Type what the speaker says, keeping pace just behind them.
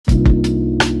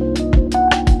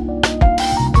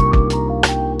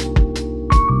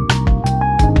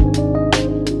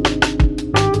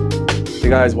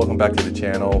guys, welcome back to the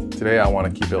channel. Today I want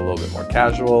to keep it a little bit more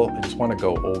casual. I just want to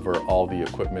go over all the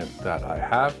equipment that I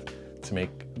have to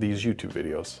make these YouTube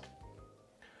videos.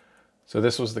 So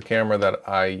this was the camera that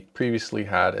I previously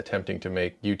had attempting to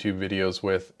make YouTube videos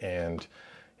with, and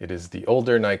it is the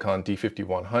older Nikon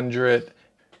D5100.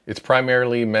 It's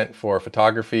primarily meant for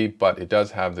photography, but it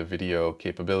does have the video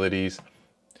capabilities.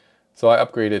 So I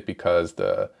upgraded because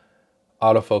the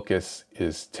autofocus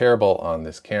is terrible on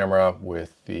this camera,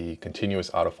 with the continuous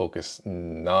autofocus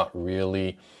not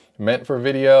really meant for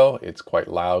video. It's quite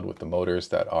loud with the motors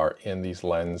that are in these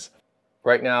lenses.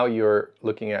 Right now you're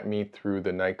looking at me through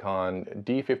the Nikon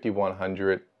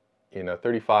D5100 in a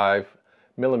 35mm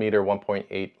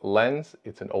 1.8 lens.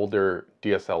 It's an older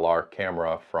DSLR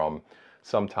camera from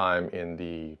sometime in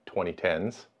the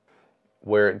 2010s.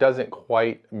 Where it doesn't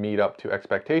quite meet up to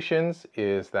expectations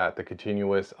is that the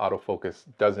continuous autofocus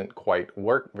doesn't quite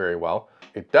work very well.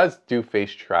 It does do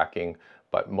face tracking,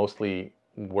 but mostly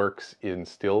works in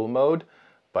still mode,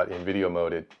 but in video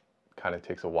mode it kind of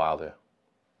takes a while to,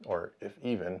 or if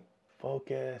even,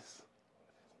 focus.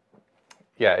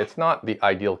 Yeah, it's not the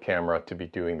ideal camera to be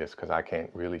doing this because I can't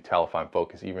really tell if I'm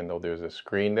focused even though there's a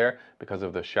screen there. Because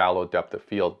of the shallow depth of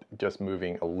field, just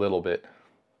moving a little bit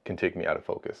can take me out of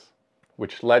focus.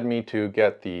 Which led me to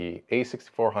get the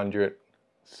A6400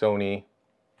 Sony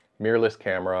mirrorless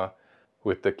camera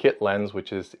with the kit lens,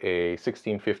 which is a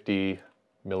 1650mm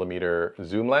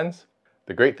zoom lens.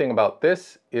 The great thing about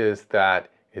this is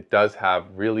that it does have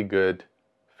really good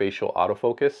facial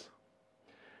autofocus.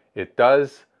 It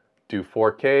does do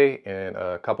 4K in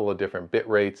a couple of different bit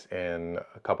rates and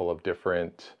a couple of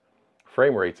different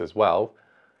frame rates as well.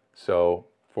 So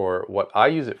for what I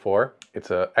use it for, it's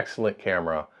an excellent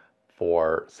camera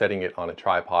for setting it on a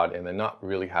tripod and then not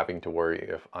really having to worry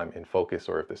if I'm in focus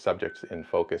or if the subject's in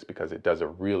focus, because it does a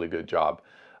really good job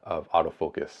of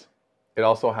autofocus. It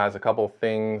also has a couple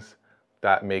things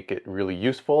that make it really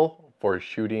useful for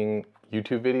shooting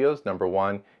YouTube videos. Number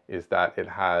one is that it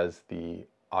has the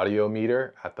audio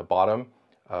meter at the bottom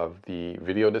of the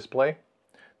video display.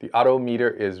 The audio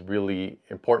meter is really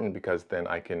important because then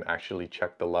I can actually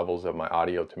check the levels of my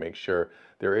audio to make sure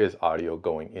there is audio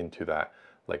going into that.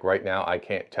 Like right now, I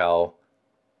can't tell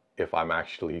if I'm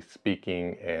actually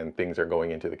speaking and things are going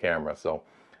into the camera, so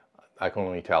I can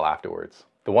only tell afterwards.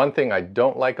 The one thing I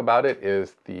don't like about it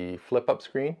is the flip-up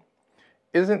screen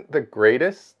isn't the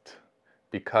greatest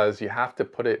because you have to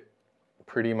put it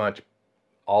pretty much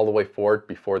all the way forward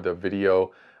before the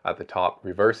video at the top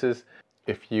reverses.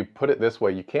 If you put it this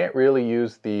way, you can't really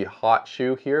use the hot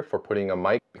shoe here for putting a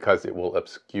mic because it will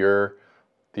obscure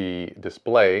the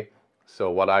display.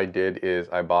 So what I did is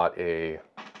I bought a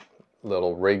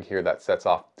little rig here that sets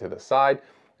off to the side.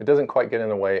 It doesn't quite get in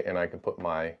the way, and I can put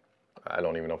my, I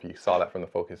don't even know if you saw that from the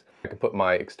focus, I can put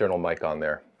my external mic on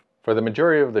there. For the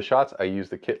majority of the shots, I use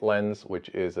the kit lens, which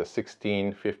is a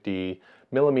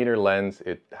 1650mm lens.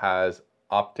 It has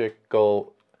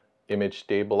optical image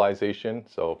stabilization,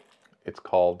 so it's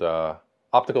called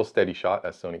optical steady shot,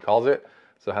 as Sony calls it.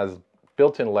 So it has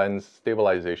built-in lens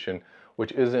stabilization,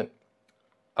 which isn't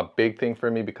a big thing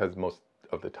for me because most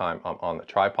of the time I'm on the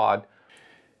tripod.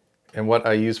 And what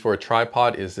I use for a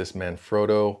tripod is this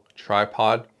Manfrotto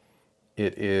tripod.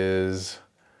 It is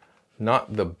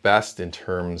not the best in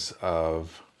terms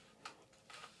of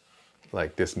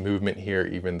like this movement here,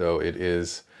 even though it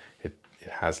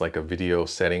has like a video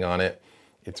setting on it.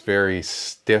 It's very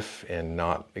stiff and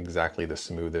not exactly the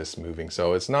smoothest moving.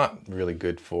 So it's not really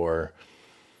good for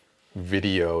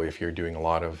video if you're doing a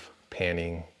lot of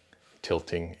panning,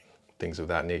 tilting, things of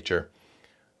that nature.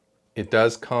 It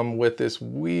does come with this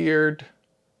weird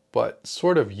but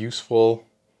sort of useful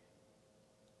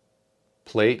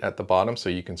plate at the bottom, so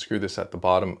you can screw this at the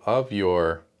bottom of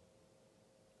your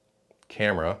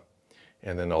camera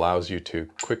and then allows you to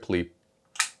quickly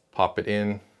pop it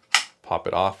in, pop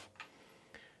it off.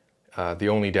 The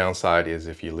only downside is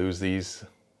if you lose these,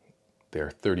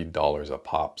 they're $30 a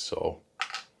pop, so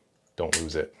don't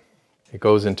lose it. It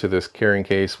goes into this carrying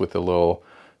case with a little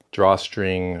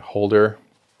drawstring holder,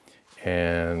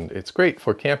 and it's great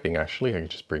for camping actually. I can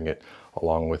just bring it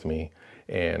along with me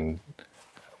and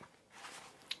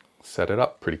set it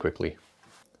up pretty quickly.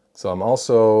 So I'm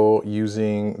also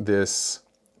using this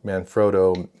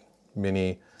Manfrotto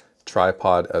mini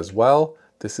tripod as well.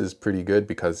 This is pretty good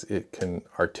because it can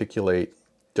articulate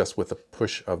just with a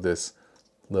push of this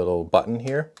little button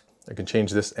here. I can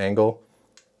change this angle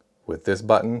with this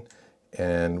button,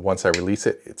 and once I release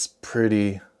it, it's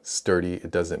pretty sturdy.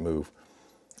 It doesn't move.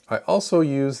 I also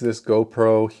use this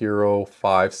GoPro Hero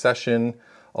 5 Session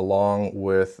along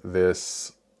with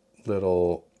this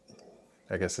little,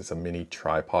 I guess it's a mini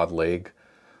tripod leg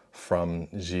from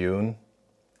Zhiyun.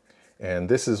 And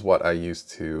this is what I use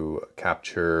to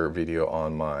capture video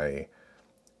on my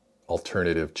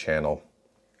alternative channel.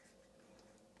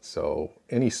 So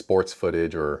any sports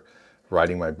footage or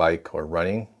riding my bike or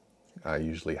running, I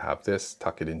usually have this,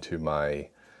 tuck it into my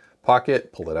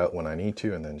pocket, pull it out when I need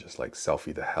to, and then just like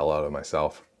selfie the hell out of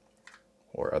myself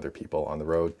or other people on the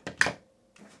road.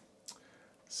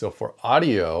 So for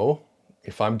audio,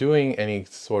 if I'm doing any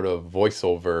sort of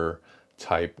voiceover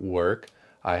type work,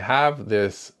 I have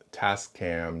this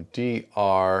Tascam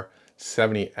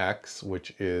DR70X,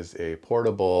 which is a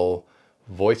portable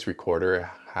voice recorder. It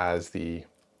has the,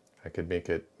 I could make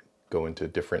it go into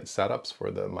different setups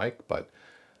for the mic, but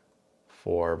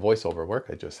for voiceover work,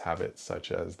 I just have it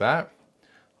such as that.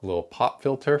 A little pop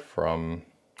filter from,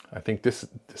 I think this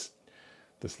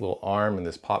little arm and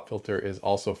this pop filter is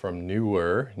also from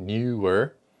Newer,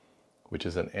 which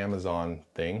is an Amazon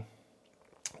thing.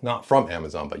 Not from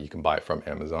Amazon, but you can buy it from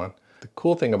Amazon. The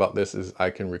cool thing about this is I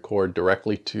can record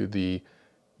directly to the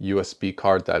USB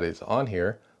card that is on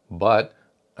here, but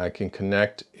I can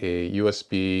connect a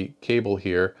USB cable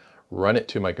here, run it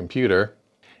to my computer,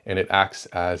 and it acts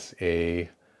as a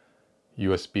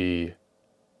USB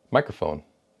microphone.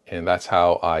 And that's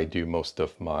how I do most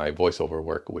of my voiceover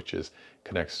work, which is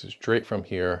connect straight from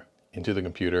here into the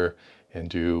computer and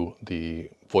do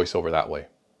the voiceover that way.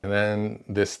 And then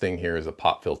this thing here is a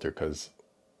pop filter, because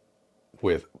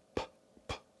with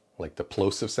like the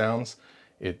plosive sounds,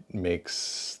 it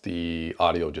makes the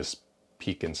audio just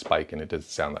peak and spike, and it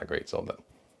doesn't sound that great. So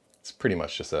it's pretty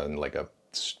much just like a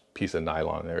piece of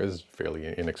nylon. There is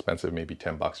fairly inexpensive, maybe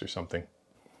 10 bucks or something.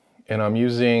 And I'm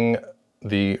using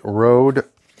the Rode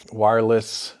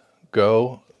Wireless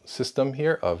Go system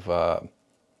here of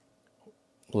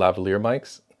lavalier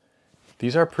mics.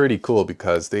 These are pretty cool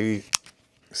because they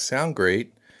sound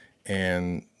great,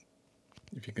 and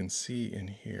if you can see in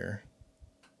here,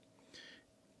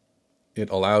 it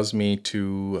allows me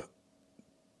to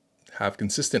have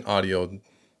consistent audio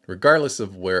regardless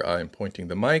of where I'm pointing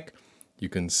the mic. You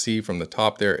can see from the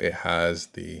top there, it has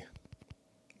the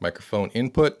microphone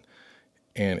input,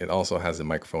 and it also has the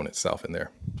microphone itself in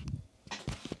there.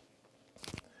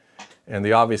 And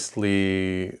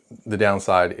obviously the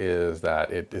downside is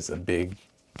that it is a big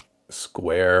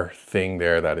square thing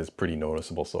there that is pretty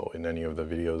noticeable. So in any of the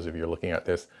videos, if you're looking at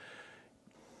this,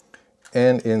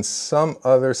 and in some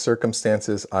other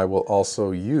circumstances, I will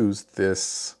also use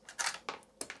this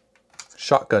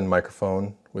shotgun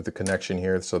microphone with the connection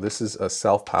here. So this is a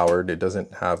self-powered, it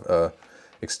doesn't have a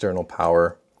external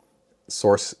power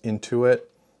source into it.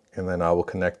 And then I will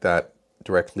connect that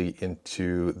directly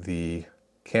into the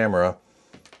camera.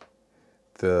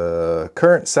 The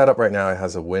current setup right now, it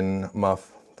has a wind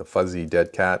muff, the fuzzy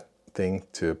dead cat thing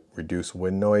to reduce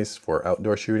wind noise for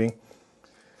outdoor shooting.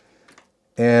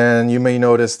 And you may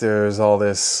notice there's all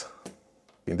this.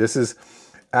 This is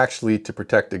actually to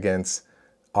protect against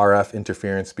RF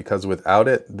interference, because without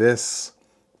it, this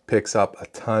picks up a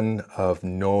ton of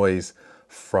noise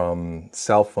from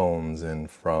cell phones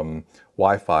and from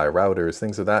Wi-Fi routers,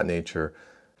 things of that nature.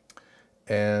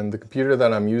 And the computer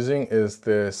that I'm using is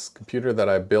this computer that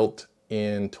I built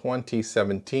in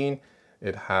 2017.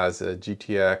 It has a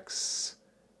GTX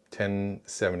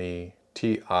 1070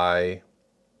 Ti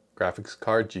graphics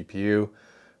card, GPU.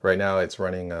 Right now it's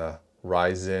running a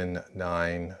Ryzen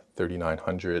 9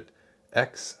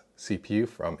 3900X CPU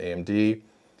from AMD,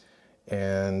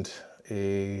 and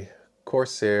a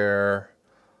Corsair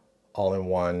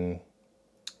all-in-one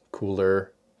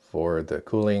cooler for the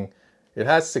cooling. It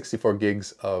has 64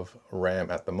 gigs of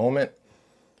RAM at the moment,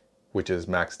 which is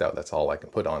maxed out. That's all I can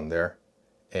put on there.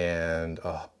 And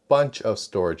a bunch of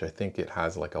storage. I think it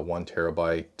has like a 1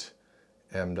 terabyte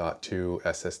M.2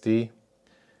 SSD.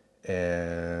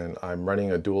 And I'm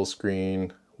running a dual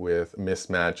screen with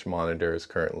mismatched monitors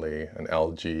currently, an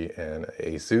LG and an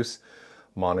Asus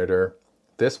monitor.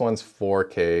 This one's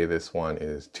 4K, this one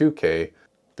is 2K.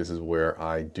 This is where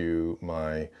I do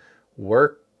my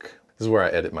work. This is where I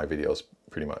edit my videos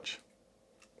pretty much.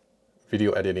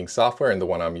 Video editing software, and the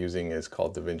one I'm using is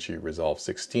called DaVinci Resolve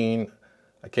 16.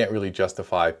 I can't really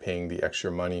justify paying the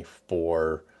extra money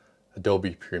for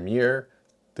Adobe Premiere.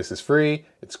 This is free,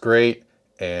 it's great,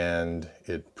 and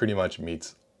it pretty much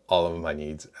meets all of my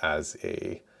needs as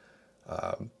a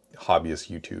hobbyist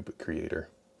YouTube creator.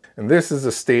 And this is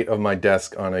the state of my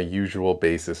desk on a usual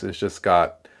basis. It's just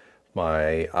got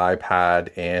my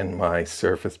iPad and my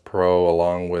Surface Pro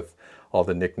along with all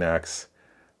the knickknacks,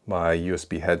 my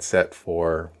USB headset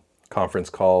for conference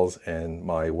calls, and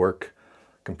my work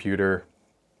computer,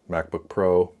 MacBook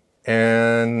Pro.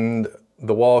 And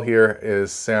The wall here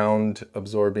is sound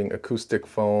absorbing acoustic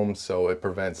foam, so it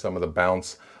prevents some of the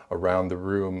bounce around the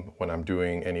room when I'm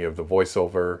doing any of the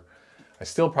voiceover. I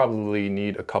still probably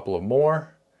need a couple of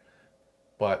more,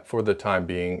 but for the time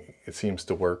being, it seems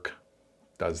to work,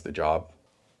 does the job.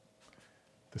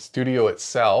 The studio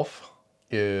itself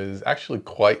is actually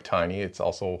quite tiny. It's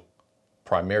also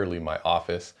primarily my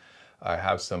office. I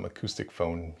have some acoustic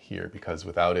foam here because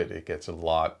without it, it gets a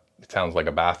lot, it sounds like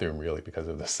a bathroom really because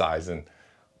of the size and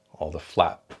all the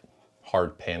flat,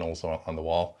 hard panels on the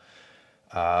wall.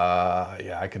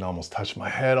 Yeah, I can almost touch my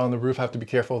head on the roof. I have to be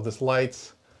careful of this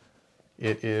lights.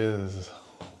 It is,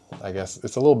 I guess,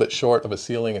 it's a little bit short of a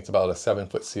ceiling. It's about a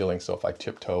 7-foot ceiling, so if I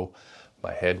tiptoe,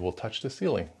 my head will touch the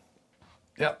ceiling.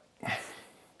 Yep.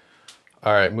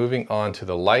 All right, moving on to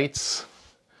the lights.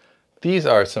 These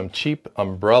are some cheap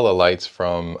umbrella lights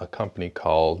from a company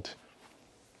called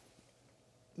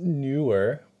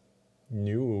Newer.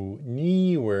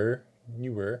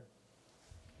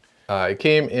 It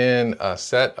came in a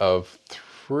set of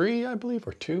 3, I believe,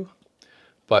 or 2.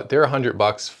 But they're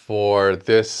 $100 for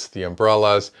this, the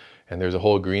umbrellas, and there's a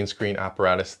whole green screen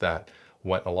apparatus that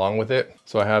went along with it.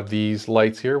 So I have these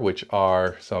lights here, which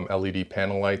are some LED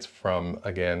panel lights from,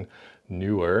 again,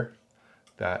 Newer,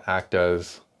 that act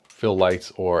as fill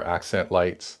lights or accent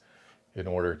lights in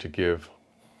order to give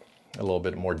a little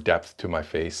bit more depth to my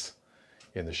face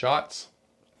in the shots.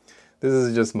 This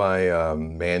is just my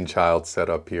man-child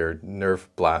setup here, Nerf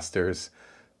blasters.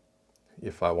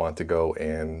 If I want to go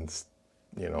and,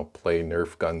 you know, play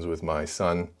Nerf guns with my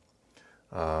son.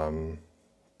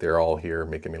 They're all here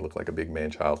making me look like a big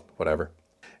man-child, whatever.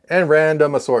 And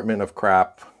random assortment of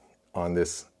crap on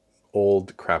this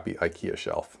old crappy IKEA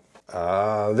shelf.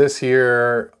 This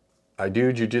here, I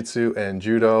do jiu-jitsu and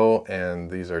judo,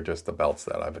 and these are just the belts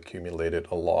that I've accumulated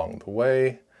along the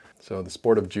way. So the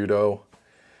sport of judo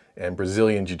and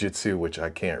Brazilian jiu-jitsu, which I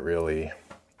can't really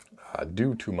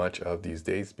do too much of these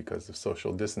days because of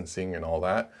social distancing and all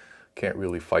that. Can't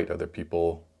really fight other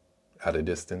people at a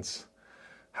distance.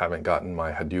 Haven't gotten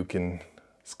my Hadouken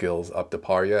skills up to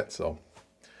par yet, so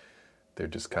they're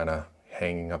just kind of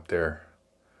hanging up there,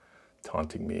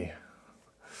 taunting me.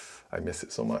 I miss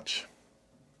it so much.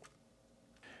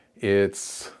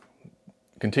 It's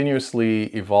continuously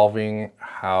evolving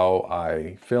how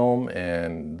I film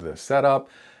and the setup.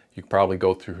 You can probably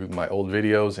go through my old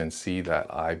videos and see that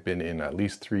I've been in at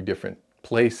least 3 different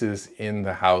places in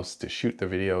the house to shoot the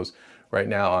videos. Right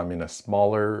now I'm in a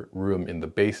smaller room in the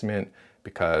basement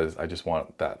because I just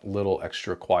want that little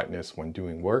extra quietness when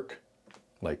doing work,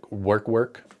 like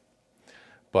work.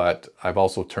 But I've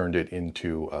also turned it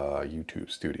into a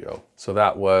YouTube studio. So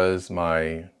that was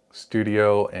my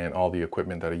studio and all the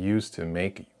equipment that I use to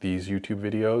make these YouTube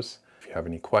videos. If you have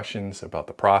any questions about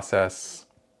the process,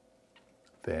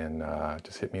 then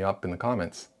just hit me up in the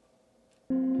comments.